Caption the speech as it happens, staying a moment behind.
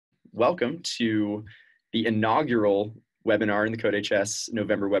welcome to the inaugural webinar in the CodeHS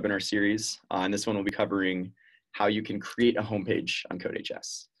November webinar series. And this one will be covering how you can create a homepage on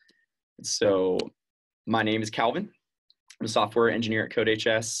CodeHS. So my name is Calvin. I'm a software engineer at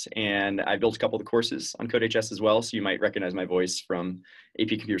CodeHS, and I built a couple of the courses on CodeHS as well, so you might recognize my voice from AP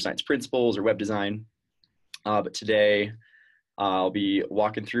Computer Science Principles or Web Design. But today, I'll be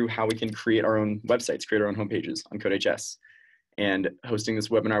walking through how we can create our own websites, create our own homepages on CodeHS. And hosting this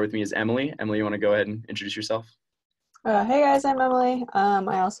webinar with me is Emily. Emily, you want to go ahead and introduce yourself? Hey guys, I'm Emily.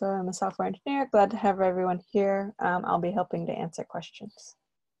 I also am a software engineer. Glad to have everyone here. I'll be helping to answer questions.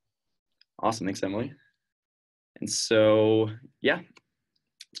 Awesome, thanks Emily. And so, yeah,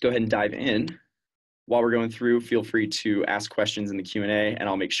 let's go ahead and dive in. While we're going through, feel free to ask questions in the Q&A, and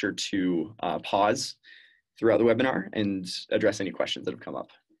I'll make sure to pause throughout the webinar and address any questions that have come up.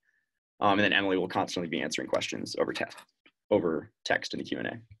 And then Emily will constantly be answering questions over text in the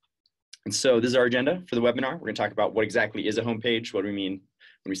Q&A. And so this is our agenda for the webinar. We're going to talk about what exactly is a homepage, what do we mean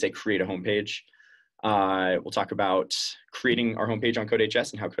when we say create a homepage. We'll talk about creating our homepage on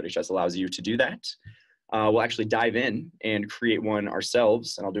CodeHS and how CodeHS allows you to do that. We'll actually dive in and create one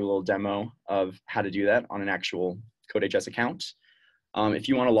ourselves, and I'll do a little demo of how to do that on an actual CodeHS account. If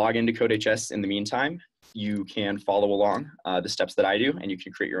you want to log into CodeHS in the meantime, you can follow along the steps that I do, and you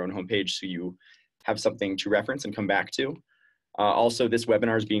can create your own homepage so you have something to reference and come back to. Also, this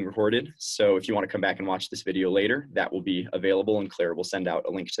webinar is being recorded, so if you want to come back and watch this video later, that will be available, and Claire will send out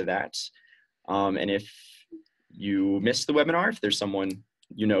a link to that. And if you missed the webinar, if there's someone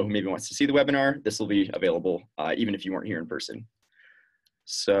you know who maybe wants to see the webinar, this will be available even if you weren't here in person.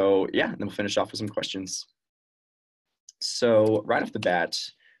 So yeah, and then we'll finish off with some questions. So right off the bat,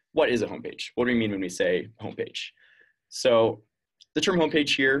 what is a homepage? What do we mean when we say homepage? So the term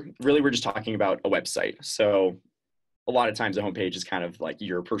homepage here, really we're just talking about a website. So a lot of times a homepage is kind of like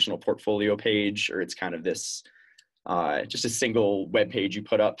your personal portfolio page, or it's kind of this just a single web page you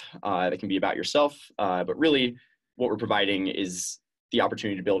put up that can be about yourself. But really what we're providing is the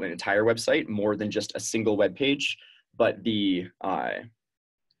opportunity to build an entire website, more than just a single web page, but the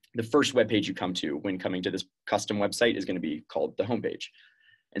first web page you come to when coming to this custom website is going to be called the homepage.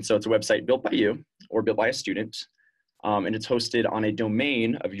 And so it's a website built by you or built by a student, and it's hosted on a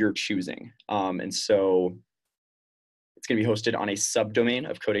domain of your choosing. And so it's going to be hosted on a subdomain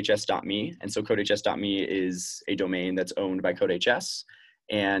of codehs.me. And so codehs.me is a domain that's owned by CodeHS.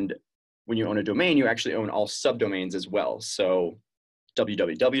 And when you own a domain, you actually own all subdomains as well. So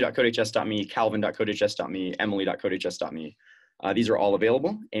www.codehs.me, calvin.codehs.me, emily.codehs.me. These are all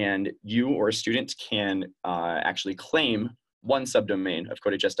available, and you or a student can actually claim one subdomain of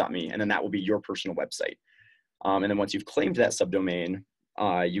codehs.me, and then that will be your personal website. And then once you've claimed that subdomain,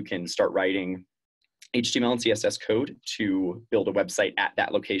 you can start writing HTML and CSS code to build a website at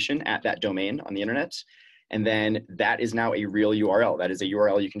that location, at that domain on the internet. And then that is now a real URL. That is a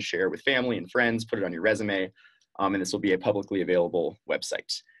URL you can share with family and friends, put it on your resume, and this will be a publicly available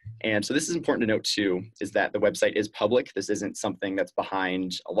website. And so this is important to note too, is that the website is public. This isn't something that's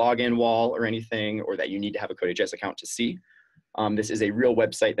behind a login wall or anything, or that you need to have a CodeHS account to see. This is a real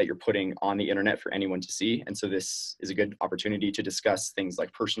website that you're putting on the internet for anyone to see. And so this is a good opportunity to discuss things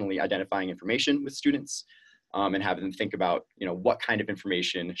like personally identifying information with students, and have them think about, what kind of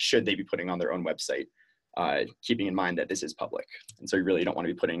information should they be putting on their own website, keeping in mind that this is public. And so you really don't want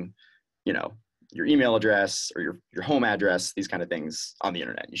to be putting, your email address or your home address, these kind of things on the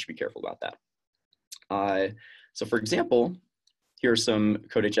internet. You should be careful about that. So for example, here are some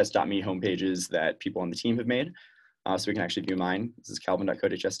codehs.me homepages that people on the team have made. So we can actually view mine. This is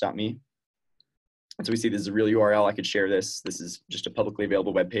calvin.codehs.me. And so we see this is a real URL. I could share this. This is just a publicly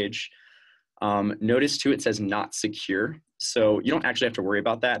available web page. Notice too, it says not secure. So you don't actually have to worry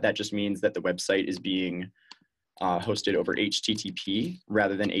about that. That just means that the website is being hosted over HTTP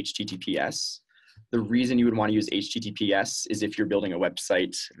rather than HTTPS. The reason you would want to use HTTPS is if you're building a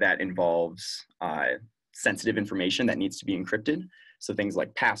website that involves sensitive information that needs to be encrypted. So things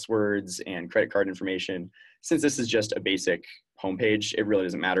like passwords and credit card information. Since this is just a basic homepage, it really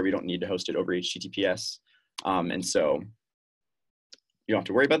doesn't matter. We don't need to host it over HTTPS. And so you don't have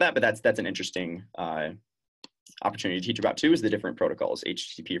to worry about that, but that's an interesting opportunity to teach about too, is the different protocols,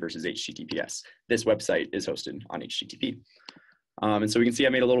 HTTP versus HTTPS. This website is hosted on HTTP. And so we can see I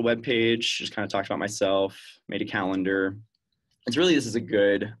made a little web page, just kind of talked about myself, made a calendar. It's really, this is a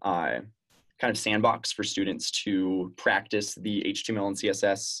good kind of sandbox for students to practice the HTML and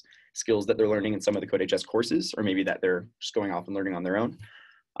CSS skills that they're learning in some of the CodeHS courses, or maybe that they're just going off and learning on their own.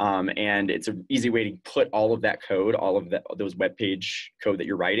 And it's an easy way to put all of that code, all of those web page code that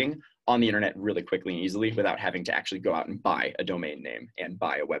you're writing on the internet really quickly and easily without having to actually go out and buy a domain name and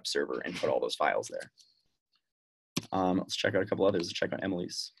buy a web server and put all those files there. Let's check out a couple others. Let's check out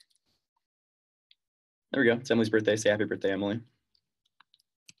Emily's. There we go. It's Emily's birthday. Say happy birthday, Emily.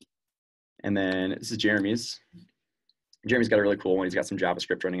 And then this is Jeremy's. Jeremy's got a really cool one. He's got some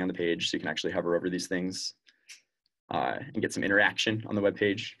JavaScript running on the page, so you can actually hover over these things and get some interaction on the web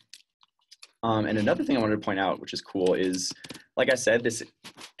page. And another thing I wanted to point out, which is cool, is, like I said,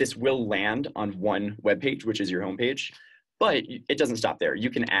 this will land on one web page, which is your homepage, but it doesn't stop there. You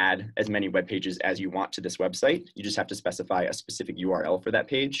can add as many web pages as you want to this website. You just have to specify a specific URL for that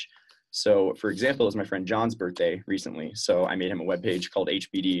page. So for example, it was my friend John's birthday recently, so I made him a web page called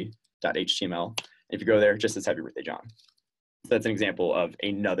hbd.html. If you go there, it just says happy birthday, John. So that's an example of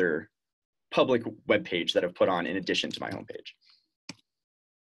another public web page that I've put on in addition to my homepage.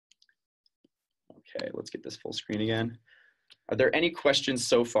 Okay, let's get this full screen again. Are there any questions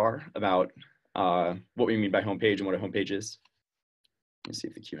so far about what we mean by homepage and what a homepage is? Let me see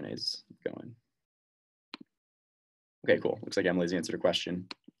if the Q&A is going. Okay, cool. Looks like Emily's answered a question.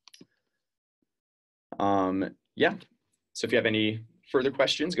 Yeah, so if you have any further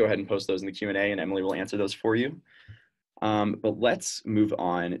questions, go ahead and post those in the Q&A and Emily will answer those for you. But let's move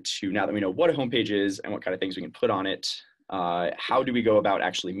on to, now that we know what a homepage is and what kind of things we can put on it, how do we go about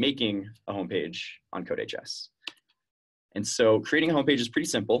actually making a homepage on CodeHS? And so creating a homepage is pretty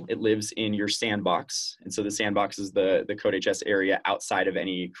simple. It lives in your sandbox. And so the sandbox is the CodeHS area outside of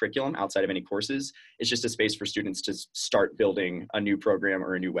any curriculum, outside of any courses. It's just a space for students to start building a new program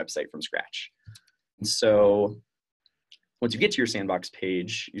or a new website from scratch. And so once you get to your sandbox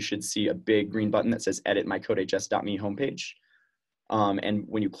page, you should see a big green button that says edit my CodeHS.me homepage. And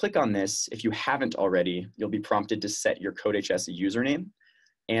when you click on this, if you haven't already, you'll be prompted to set your CodeHS username.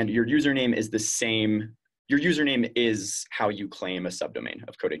 And your username is the same. Your username is how you claim a subdomain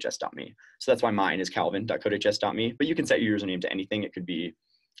of CodeHS.me. So that's why mine is calvin.codehs.me, but you can set your username to anything. It could be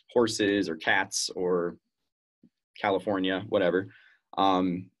horses or cats or California, whatever.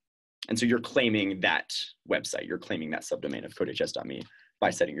 And so you're claiming that website, you're claiming that subdomain of CodeHS.me by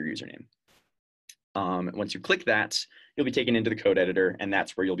setting your username. Once you click that, you'll be taken into the code editor, and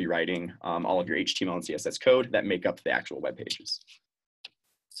that's where you'll be writing all of your HTML and CSS code that make up the actual web pages.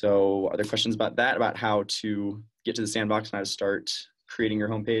 So are there questions about that, about how to get to the sandbox and how to start creating your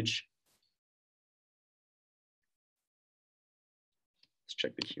homepage? Let's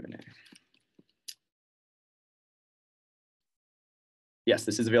check the Q&A. Yes,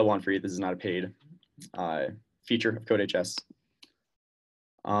 this is available on free. This is not a paid feature of CodeHS.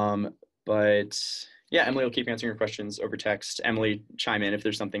 But yeah, Emily will keep answering your questions over text. Emily, chime in if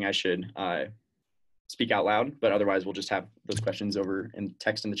there's something I should speak out loud, but otherwise we'll just have those questions over in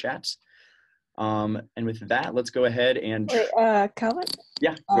text in the chat. And with that, let's go ahead and— Wait, Calvin?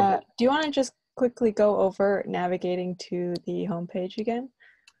 Yeah. Do you want to just quickly go over navigating to the homepage again?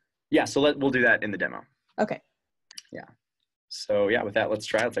 Yeah, so we'll do that in the demo. Okay. Yeah. So yeah, with that, let's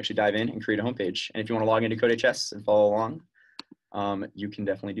try. Let's actually dive in and create a homepage. And if you want to log into CodeHS and follow along, you can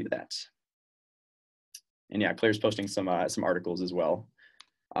definitely do that. And yeah, Claire's posting some articles as well.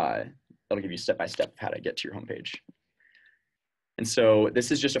 That'll give you step-by-step how to get to your homepage. And so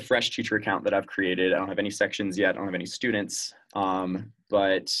this is just a fresh teacher account that I've created. I don't have any sections yet. I don't have any students.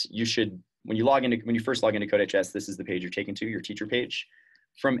 But you should, when you first log into CodeHS, this is the page you're taken to, your teacher page.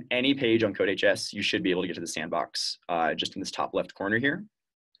 From any page on CodeHS, you should be able to get to the sandbox just in this top left corner here.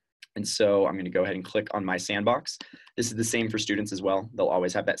 And so I'm going to go ahead and click on my sandbox. This is the same for students as well. They'll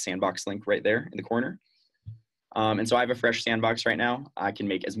always have that sandbox link right there in the corner. And so I have a fresh sandbox right now. I can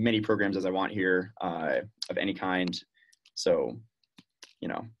make as many programs as I want here of any kind. So, you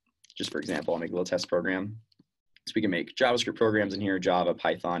know, just for example, I'll make a little test program. So we can make JavaScript programs in here, Java,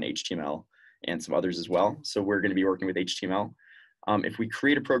 Python, HTML, and some others as well. So we're going to be working with HTML. If we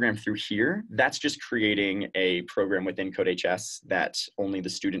create a program through here, that's just creating a program within CodeHS that only the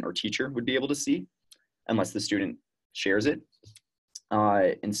student or teacher would be able to see, unless the student shares it.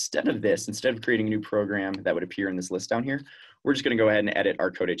 Instead of creating a new program that would appear in this list down here, we're just going to go ahead and edit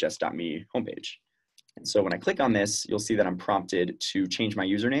our CodeHS.me homepage. And so when I click on this, you'll see that I'm prompted to change my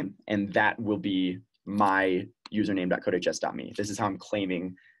username, and that will be my username.codehs.me. This is how I'm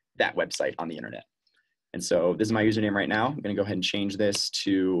claiming that website on the internet. And so this is my username right now. I'm going to go ahead and change this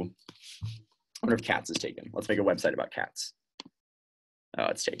to, I wonder if cats is taken. Let's make a website about cats. Oh,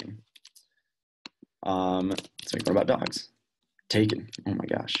 it's taken. Let's make one about dogs. Taken. Oh my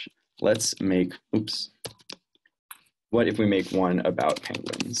gosh. Let's make, oops. What if we make one about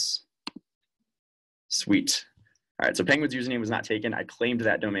penguins? Sweet. All right, so penguins username was not taken. I claimed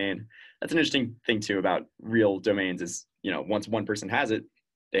that domain. That's an interesting thing too about real domains is, you know, once one person has it,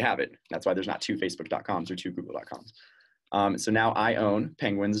 they have it. That's why there's not two facebook.coms or two google.coms. So now I own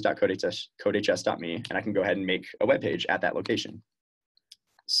penguins.codehs.me, and I can go ahead and make a web page at that location.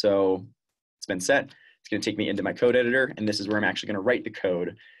 So it's been set. It's going to take me into my code editor, and this is where I'm actually going to write the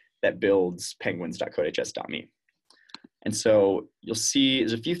code that builds penguins.codehs.me. And so you'll see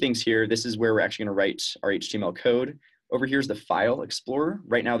there's a few things here. This is where we're actually going to write our HTML code. Over here is the file explorer.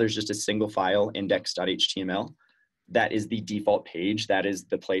 Right now there's just a single file, index.html. That is the default page. That is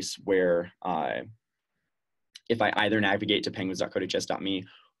the place where if I either navigate to penguins.codehs.me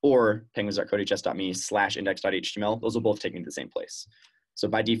or penguins.codehs.me/index.html, those will both take me to the same place. So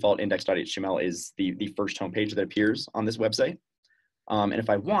by default, index.html is the first homepage that appears on this website. And if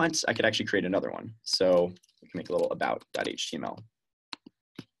I want, I could actually create another one. So we can make a little about.html.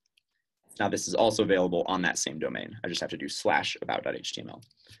 Now this is also available on that same domain. I just have to do /about.html.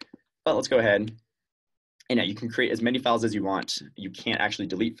 But let's go ahead. And yeah, you can create as many files as you want. You can't actually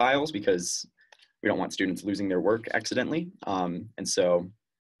delete files because we don't want students losing their work accidentally. And so,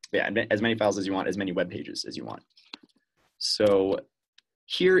 yeah, as many files as you want, as many web pages as you want. So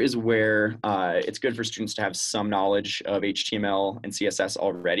here is where it's good for students to have some knowledge of HTML and CSS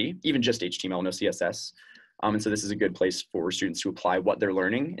already, even just HTML, no CSS. And so this is a good place for students to apply what they're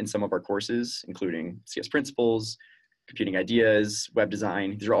learning in some of our courses, including CS principles, computing ideas, web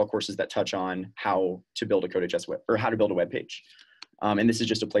design. These are all courses that touch on how to build a CodeHS web, or how to build a web page. And this is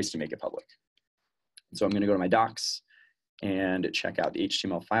just a place to make it public. So I'm going to go to my docs and check out the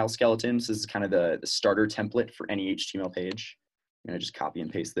HTML file skeletons. This is kind of the starter template for any HTML page. I'm going to just copy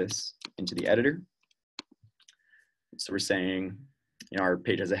and paste this into the editor. So we're saying, you know, our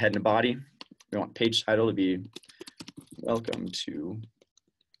page has a head and a body. We want page title to be "Welcome to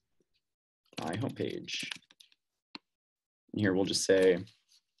my homepage." And here we'll just say,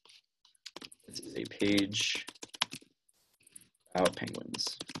 this is a page about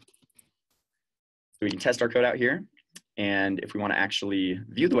penguins. So we can test our code out here. And if we want to actually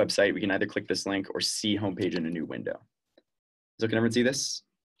view the website, we can either click this link or see homepage in a new window. So can everyone see this?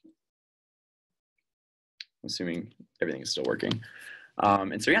 I'm assuming everything is still working.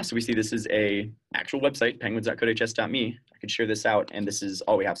 And so yeah, so we see this is a actual website, penguins.codehs.me. I could share this out, and this is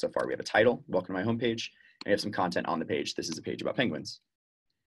all we have so far. We have a title, welcome to my homepage, and we have some content on the page. This is a page about penguins.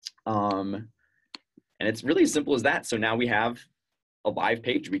 And it's really as simple as that. So now we have a live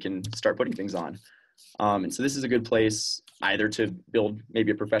page we can start putting things on. And so this is a good place either to build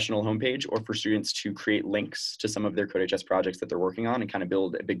maybe a professional homepage or for students to create links to some of their CodeHS projects that they're working on and kind of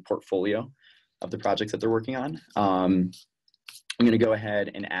build a big portfolio of the projects that they're working on. I'm going to go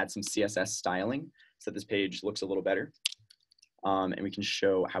ahead and add some CSS styling so this page looks a little better. And we can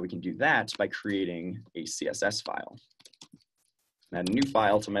show how we can do that by creating a CSS file. Add a new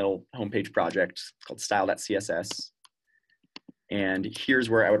file to my little homepage project called style.css. And here's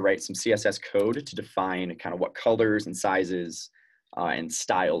where I would write some CSS code to define kind of what colors and sizes and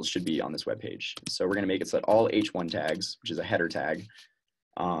styles should be on this web page. So we're going to make it so that all H1 tags, which is a header tag,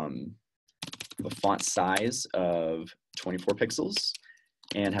 have a font size of 24 pixels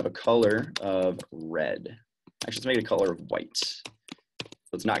and have a color of red. Actually, let's make it a color of white.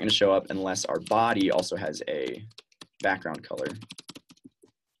 So it's not going to show up unless our body also has a background color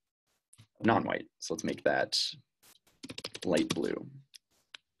of non-white. So let's make that light blue.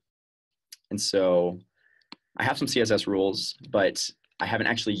 And so I have some CSS rules, but I haven't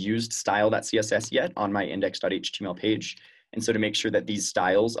actually used style.css yet on my index.html page. And so to make sure that these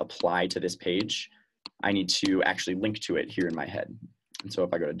styles apply to this page, I need to actually link to it here in my head. And so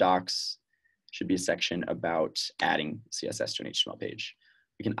if I go to docs, should be a section about adding CSS to an HTML page.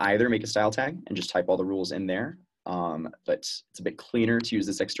 We can either make a style tag and just type all the rules in there, but it's a bit cleaner to use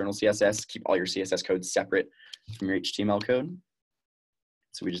this external CSS, keep all your CSS code separate from your HTML code.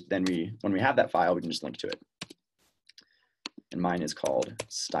 So we just when we have that file, we can just link to it. And mine is called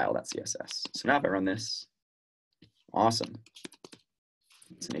style.css. So now if I run this, awesome.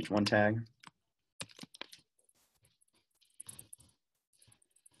 It's an H1 tag.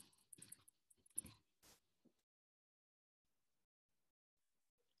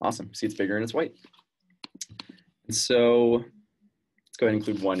 Awesome, see it's bigger and it's white. And so let's go ahead and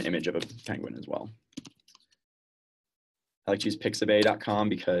include one image of a penguin as well. I like to use pixabay.com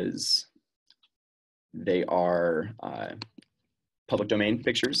because they are public domain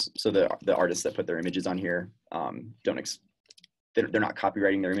pictures. So the artists that put their images on here they're not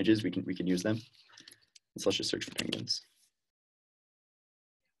copywriting their images. We can use them. So let's just search for penguins.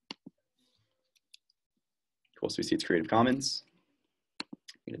 Cool, so we see it's Creative Commons.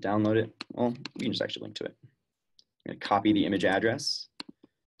 I'm going to download it. Well, we can just actually link to it. I'm going to copy the image address.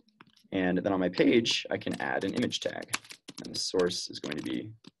 And then on my page, I can add an image tag. And the source is going to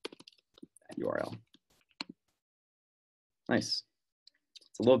be that URL. Nice.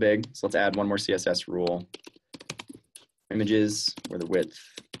 It's a little big, so let's add one more CSS rule. Images, where the width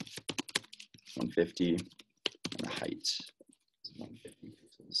 150 and the height is 150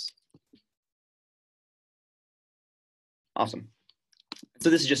 pixels. Awesome. So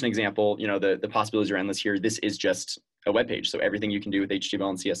this is just an example. You know, the possibilities are endless here. This is just a web page. So everything you can do with HTML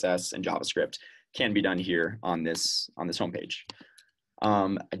and CSS and JavaScript can be done here on this homepage.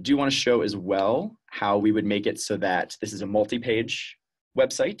 I do want to show as well how we would make it so that this is a multi-page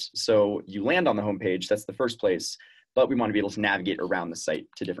website. So you land on the homepage, that's the first place, but we want to be able to navigate around the site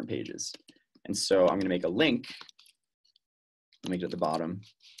to different pages. And so I'm going to make a link. I'll make it at the bottom.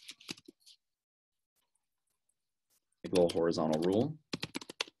 Make a little horizontal rule.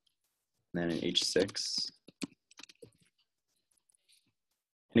 And then an H6.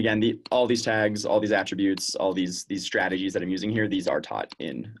 And again, all these tags, all these attributes, all these strategies that I'm using here, these are taught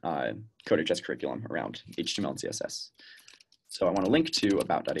in CodeHS curriculum around HTML and CSS. So I want to link to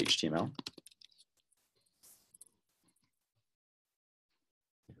about.html.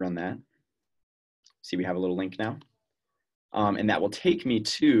 Run that. See, we have a little link now. And that will take me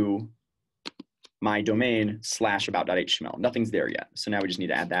to my domain /about.html. Nothing's there yet. So now we just need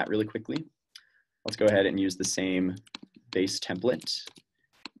to add that really quickly. Let's go ahead and use the same base template,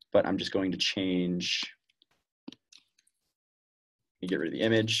 but I'm just going to change, get rid of the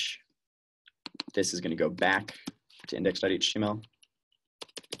image. This is going to go back to index.html.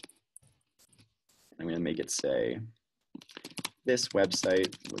 I'm going to make it say, this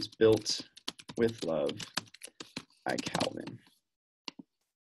website was built with love by Calvin.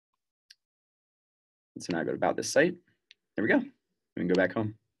 And so now I go to about this site. There we go. We can go back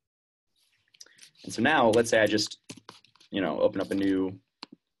home. And so now let's say I just, open up a new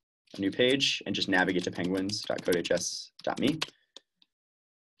page and just navigate to penguins.codehs.me.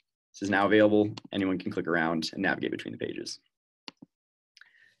 This is now available. Anyone can click around and navigate between the pages.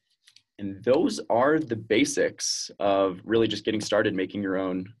 And those are the basics of really just getting started making your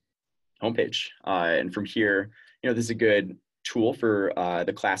own homepage. And from here, this is a good tool for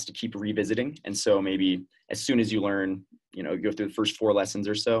the class to keep revisiting. And so maybe as soon as you learn, go through the first 4 lessons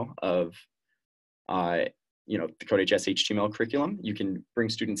or so of, the CodeHS HTML curriculum, you can bring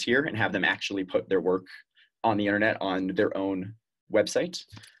students here and have them actually put their work on the internet on their own website.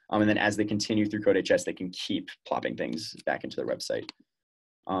 And then as they continue through CodeHS, they can keep plopping things back into their website.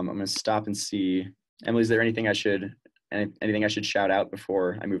 I'm going to stop and see. Emily, is there anything I should shout out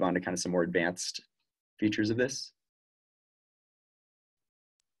before I move on to kind of some more advanced features of this?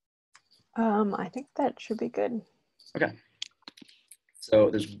 I think that should be good. Okay. So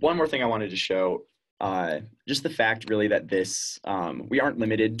there's one more thing I wanted to show. Just the fact really that this, we aren't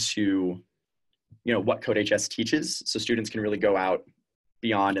limited to, what CodeHS teaches. So students can really go out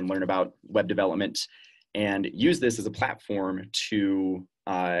beyond and learn about web development and use this as a platform to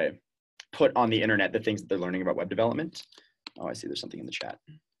put on the internet the things that they're learning about web development. Oh, I see there's something in the chat.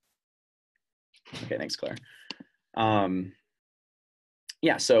 Okay, thanks, Claire.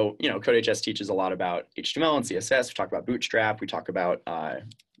 Yeah, so, CodeHS teaches a lot about HTML and CSS. We talk about Bootstrap. We talk about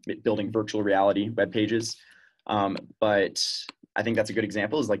building virtual reality web pages. But I think that's a good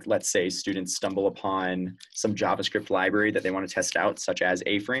example is like, let's say students stumble upon some JavaScript library that they want to test out, such as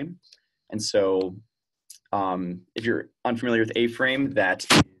A-Frame. And so if you're unfamiliar with A-Frame, that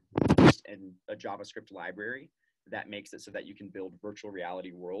is a JavaScript library that makes it so that you can build virtual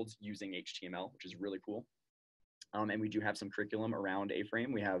reality worlds using HTML, which is really cool. And we do have some curriculum around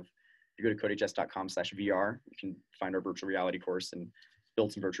A-Frame. We have, if you go to codehs.com/VR, you can find our virtual reality course and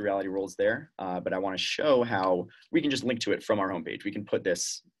build some virtual reality worlds there. But I want to show how we can just link to it from our homepage. We can put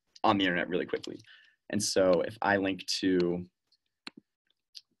this on the internet really quickly. And so if I link to,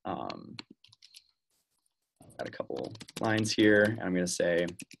 I've got a couple lines here, and I'm going to say,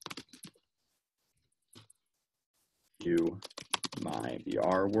 view my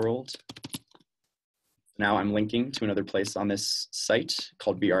VR world. Now I'm linking to another place on this site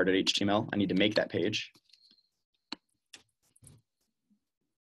called vr.html. I need to make that page.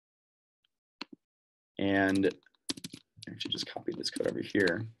 And I actually just copied this code over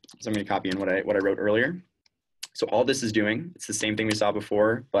here. So I'm going to copy in what I wrote earlier. So all this is doing, it's the same thing we saw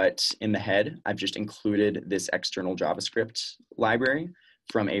before, but in the head, I've just included this external JavaScript library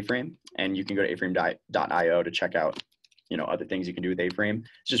from A-Frame. And you can go to aframe.io to check out, other things you can do with A-Frame.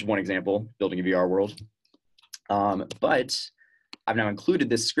 It's just one example, building a VR world. But I've now included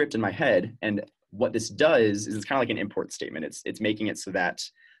this script in my head, and what this does is it's kind of like an import statement. It's making it so that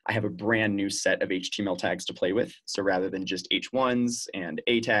I have a brand new set of HTML tags to play with. So rather than just H1s and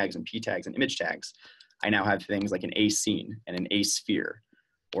A tags and P tags and image tags, I now have things like an A scene and an A sphere,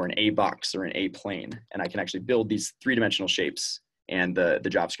 or an A box or an A plane. And I can actually build these three-dimensional shapes, and the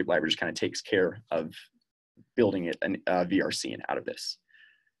JavaScript library just kind of takes care of building it a VR scene out of this.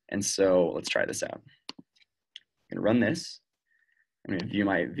 And so let's try this out. I'm gonna run this. I'm gonna view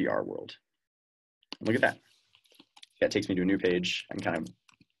my VR world. Look at that. That takes me to a new page. I can kind of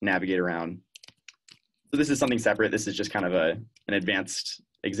navigate around. So this is something separate. This is just kind of an advanced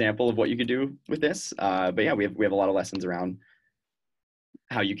example of what you could do with this. But yeah, we have a lot of lessons around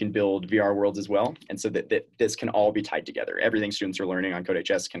how you can build VR worlds as well. And so that this can all be tied together. Everything students are learning on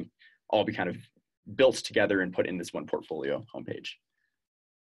CodeHS can all be kind of built together and put in this one portfolio homepage.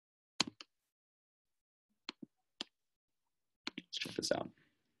 Let's check this out.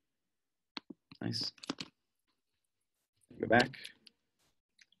 Nice. Go back.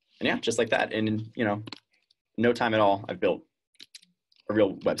 And yeah, just like that. And in, no time at all, I've built a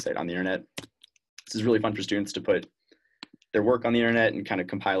real website on the internet. This is really fun for students to put their work on the internet and kind of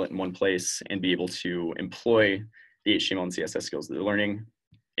compile it in one place and be able to employ the HTML and CSS skills that they're learning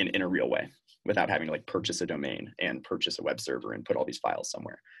in a real way without having to like purchase a domain and purchase a web server and put all these files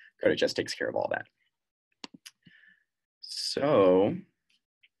somewhere. CodeHS takes care of all that. So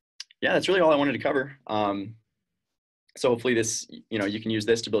yeah, that's really all I wanted to cover. So hopefully this, you can use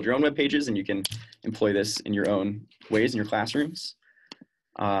this to build your own web pages, and you can employ this in your own ways in your classrooms.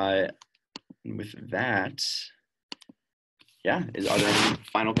 With that, yeah, are there any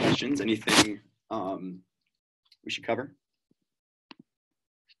final questions? Anything we should cover?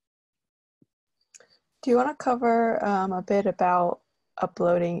 Do you want to cover a bit about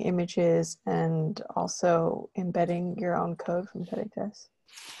uploading images and also embedding your own code from CodeHS?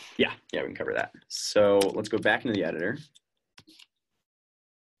 Yeah, we can cover that. So let's go back into the editor.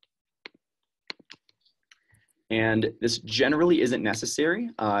 And this generally isn't necessary.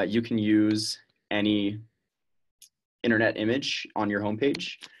 You can use any internet image on your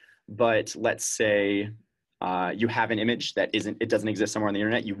homepage, but let's say you have an image that it doesn't exist somewhere on the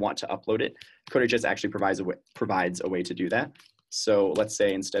internet, you want to upload it. CodeHS actually provides a way to do that. So let's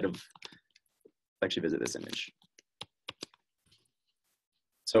say instead of, let's actually visit this image.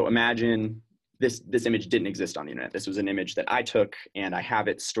 So imagine this image didn't exist on the internet. This was an image that I took and I have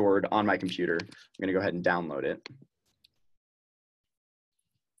it stored on my computer. I'm gonna go ahead and download it.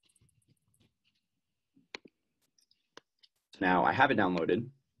 Now I have it downloaded,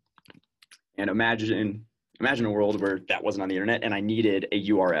 and imagine a world where that wasn't on the internet and I needed a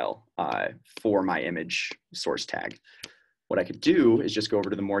URL for my image source tag. What I could do is just go over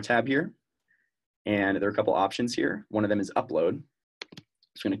to the More tab here, and there are a couple options here. One of them is upload.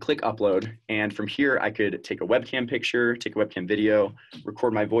 So I'm going to click upload, and from here I could take a webcam picture, take a webcam video,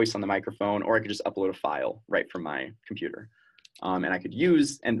 record my voice on the microphone, or I could just upload a file right from my computer. And I could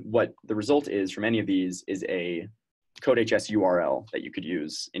use, and what the result is from any of these is a CodeHS URL that you could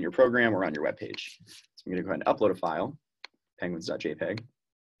use in your program or on your web page. So I'm going to go ahead and upload a file, penguins.jpg.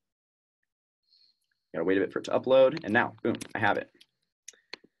 Gotta wait a bit for it to upload, and now, boom, I have it.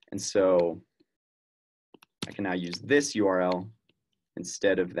 And so I can now use this URL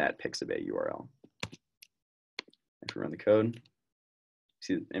instead of that Pixabay URL. If we run the code,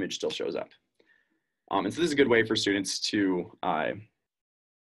 see the image still shows up. And so this is a good way for students to,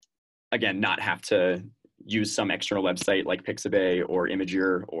 again, not have to use some external website like Pixabay or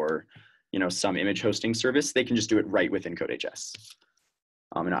Imager or some image hosting service. They can just do it right within CodeHS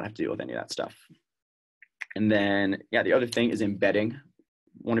and not have to deal with any of that stuff. And then, yeah, the other thing is embedding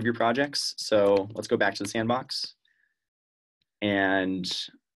one of your projects. So let's go back to the sandbox. And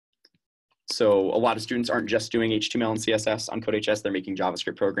so a lot of students aren't just doing HTML and CSS on CodeHS, they're making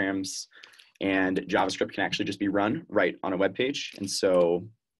JavaScript programs, and JavaScript can actually just be run right on a web page. And so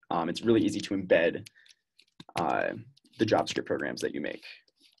it's really easy to embed the JavaScript programs that you make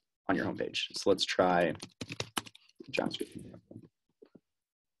on your homepage. So let's try JavaScript.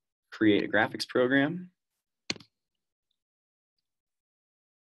 Create a graphics program.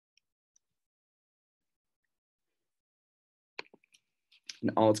 And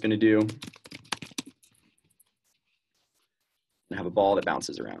all it's going to do is have a ball that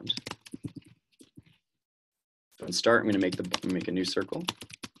bounces around. So in start, I'm going to make a new circle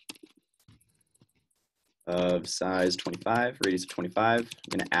of size 25, radius of 25. I'm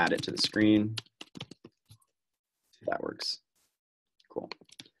going to add it to the screen. See if that works. Cool.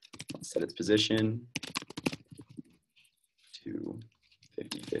 Let's set its position to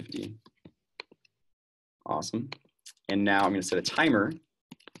 50-50. Awesome. And now I'm going to set a timer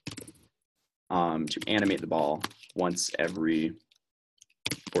to animate the ball once every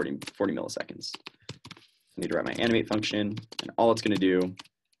 40 milliseconds. I need to write my animate function, and all it's going to do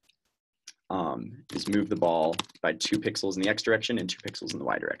is move the ball by 2 pixels in the X direction and 2 pixels in the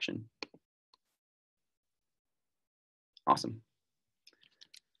Y direction. Awesome.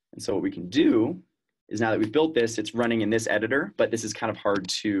 And so what we can do is, now that we've built this, it's running in this editor, but this is kind of hard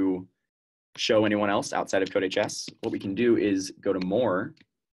to show anyone else outside of CodeHS. What we can do is go to More,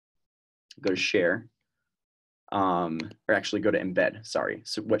 go to Share, or actually go to Embed, sorry.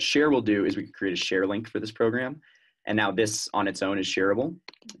 So what Share will do is we can create a share link for this program. And now this on its own is shareable,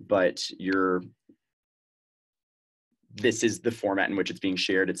 but this is the format in which it's being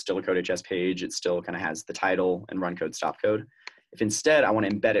shared. It's still a CodeHS page. It still kind of has the title and run code, stop code. If instead I want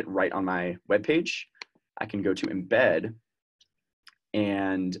to embed it right on my web page, I can go to Embed,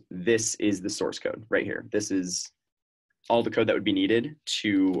 and this is the source code right here. This is all the code that would be needed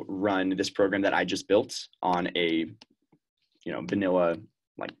to run this program that I just built on a vanilla,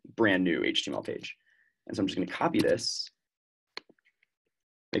 like brand new HTML page. And so I'm just going to copy this,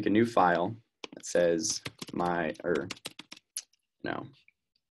 make a new file that says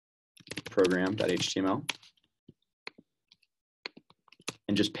program.html,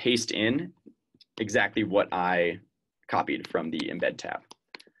 and just paste in exactly what I copied from the embed tab.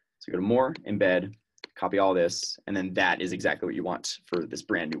 So go to More, Embed, copy all this, and then that is exactly what you want for this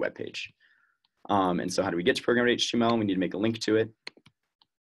brand new web page. And so how do we get to program.html? We need to make a link to it.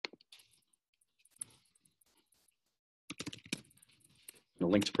 The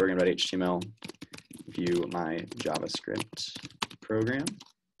link to program.html, view my JavaScript program.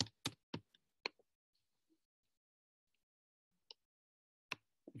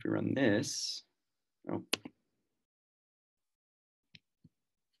 If we run this, oh.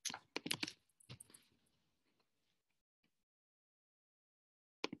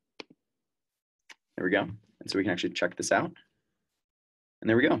 There we go. And so we can actually check this out. And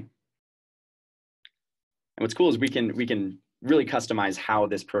there we go. And what's cool is we can really customize how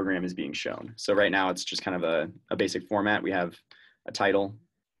this program is being shown. So right now it's just kind of a basic format. We have a title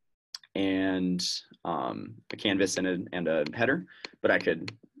and a canvas and a header, but I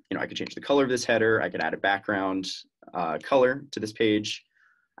could change the color of this header. I could add a background color to this page.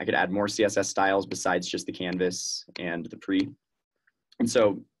 I could add more CSS styles besides just the canvas and the pre. And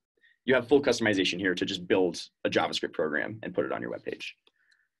so you have full customization here to just build a JavaScript program and put it on your web page.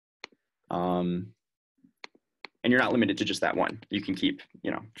 And you're not limited to just that one. You can keep,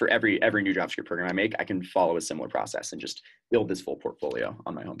 for every new JavaScript program I make, I can follow a similar process and just build this full portfolio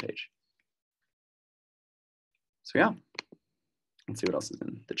on my homepage. So yeah, let's see what else is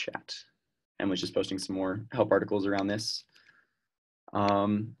in the chat. Emily's just posting some more help articles around this.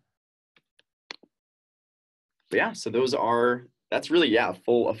 But yeah, so that's really, a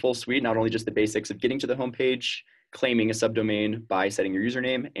full suite, not only just the basics of getting to the homepage, claiming a subdomain by setting your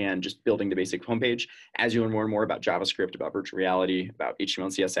username, and just building the basic homepage. As you learn more and more about JavaScript, about virtual reality, about HTML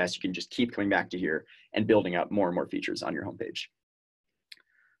and CSS, you can just keep coming back to here and building up more and more features on your homepage.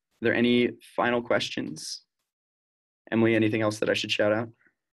 Are there any final questions? Emily, anything else that I should shout out?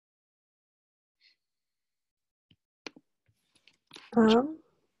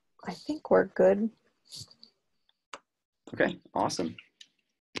 I think we're good. Okay, awesome.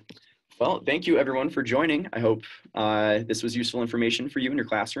 Well, thank you everyone for joining. I hope this was useful information for you in your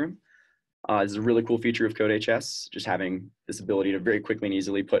classroom. This is a really cool feature of CodeHS, just having this ability to very quickly and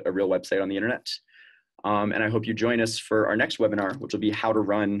easily put a real website on the internet. And I hope you join us for our next webinar, which will be how to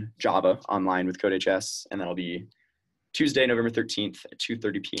run Java online with CodeHS, and that'll be Tuesday, November 13th at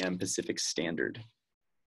 2:30 p.m. Pacific Standard.